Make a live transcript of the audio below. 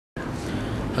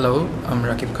Hello, I'm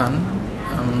Rakib Khan.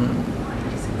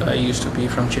 I used to be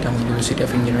from Chittagong University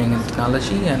of Engineering and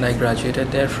Technology, and I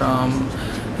graduated there from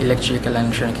Electrical and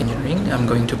Electronic Engineering. I'm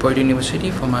going to Purdue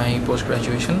University for my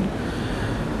post-graduation.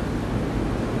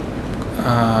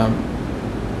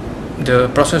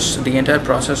 The entire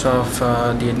process of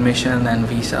the admission and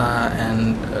visa,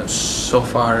 and so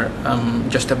far I'm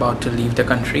just about to leave the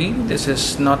country. This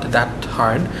is not that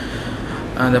hard.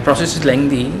 The process is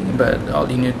lengthy, but all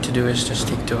you need to do is just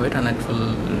stick to it, and it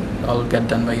will all get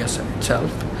done by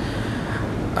itself.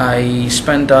 I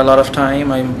spent a lot of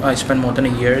time. I spent more than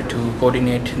a year to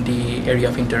coordinate the area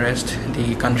of interest,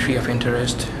 the country of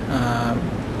interest,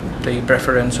 the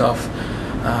preference of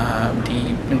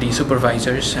the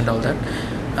supervisors and all that.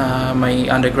 My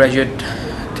undergraduate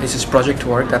thesis project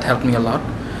work that helped me a lot.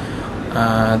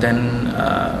 Then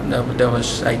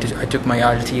I took my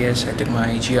RLTS, I took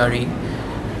my GRE,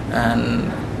 and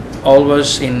all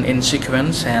was in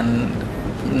sequence, and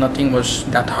nothing was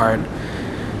that hard,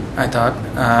 I thought.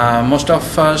 Most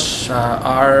of us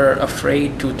are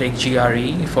afraid to take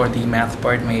GRE for the math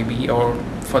part, maybe, or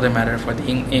for the matter for the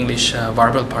English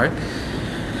verbal part.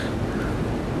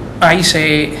 I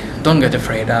say don't get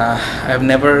afraid. I've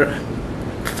never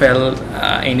felt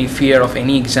any fear of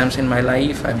any exams in my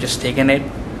life. I've just taken it.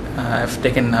 I've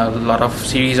taken a lot of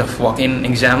series of walk-in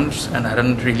exams, and I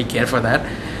don't really care for that,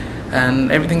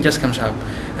 and everything just comes up.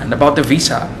 And about the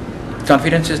visa,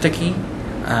 confidence is the key,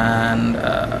 and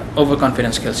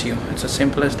overconfidence kills you. It's as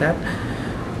simple as that.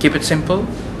 Keep it simple,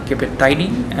 keep it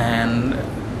tidy, and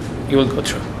you will go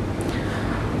through.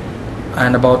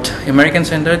 And about American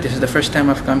Center, this is the first time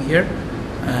I've come here,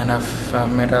 and I've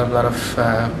met a lot of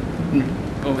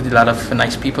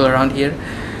nice people around here.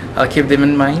 I'll keep them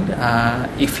in mind.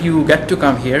 If you get to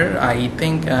come here, I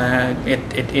think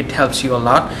it helps you a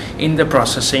lot in the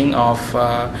processing of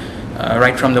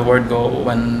right from the word go,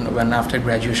 when after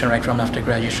graduation, right from after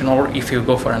graduation, or if you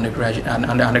go for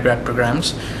undergrad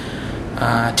programs,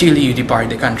 till you depart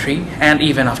the country, and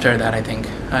even after that. I think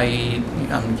I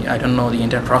don't know the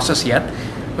entire process yet,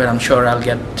 but I'm sure I'll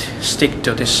stick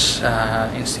to this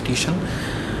institution.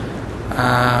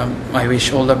 I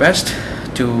wish all the best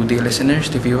to the listeners,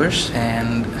 the viewers,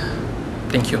 and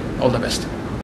thank you. All the best.